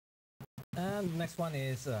And next one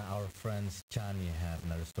is our friends Chandni have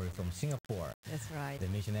another story from Singapore. That's right. The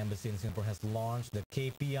Indonesian Embassy in Singapore has launched the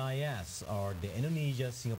KPIS, or the Indonesia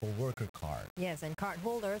Singapore Worker Card. Yes, and card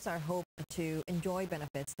holders are hoped to enjoy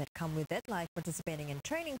benefits that come with it, like participating in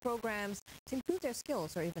training programs to improve their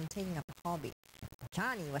skills or even taking up a hobby.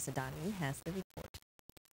 Vasandani has the report.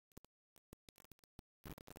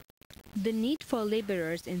 The need for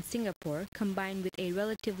laborers in Singapore, combined with a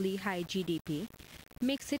relatively high GDP,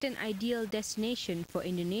 makes it an ideal destination for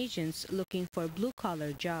Indonesians looking for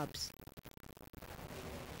blue-collar jobs.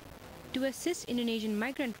 To assist Indonesian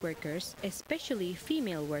migrant workers, especially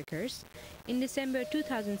female workers, in December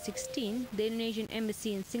 2016, the Indonesian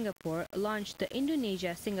Embassy in Singapore launched the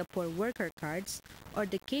Indonesia Singapore Worker Cards, or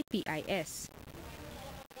the KPIS.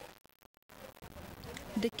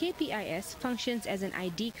 The KPIS functions as an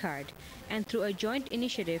ID card, and through a joint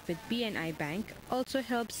initiative with BNI Bank, also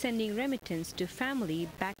helps sending remittance to family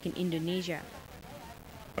back in Indonesia.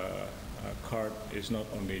 A card is not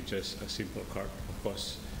only just a simple card, of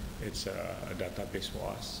course, it's a database for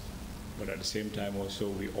us, but at the same time also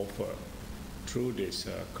we offer through this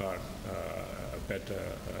card a better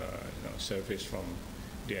service from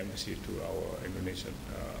the embassy to our Indonesian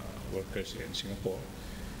workers in Singapore.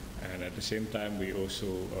 And at the same time, we also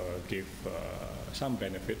give some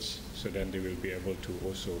benefits, so then they will be able to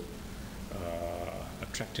also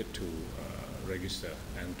attracted to register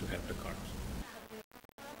and to have the card.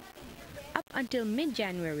 Up until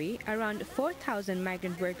mid-January, around 4,000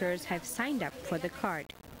 migrant workers have signed up for the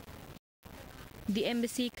card. The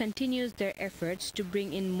embassy continues their efforts to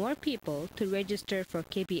bring in more people to register for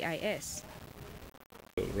KPIS.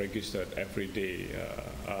 Registered every day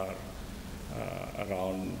are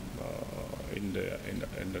around in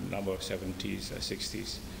the number of 70s,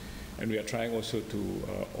 60s, and we are trying also to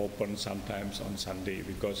open sometimes on Sunday,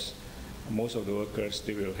 because most of the workers,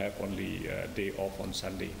 they will have only a day off on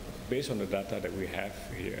Sunday. Based on the data that we have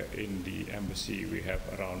here in the embassy, we have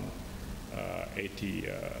around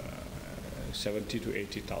 70 to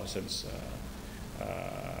 80,000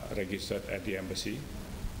 registered at the embassy.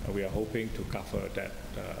 We are hoping to cover that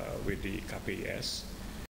with the KPIS.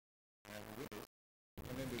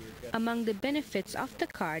 Among the benefits of the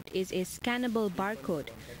card is a scannable barcode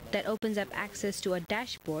that opens up access to a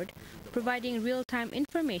dashboard, providing real-time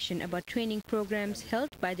information about training programs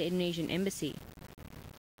held by the Indonesian Embassy.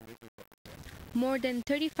 More than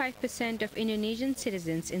 35% of Indonesian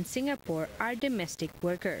citizens in Singapore are domestic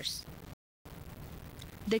workers.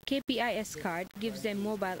 The KPIS card gives them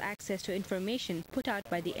mobile access to information put out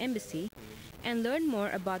by the embassy and learn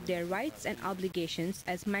more about their rights and obligations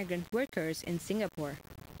as migrant workers in Singapore.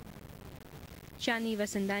 Chandni,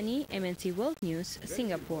 Vasandani, MNC World News,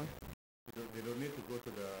 Singapore. They don't need to go to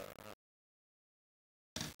the...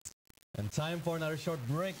 And time for another short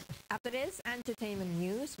break. After this entertainment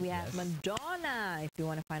news, we have Madonna. If you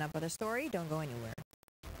want to find out about the story, don't go anywhere.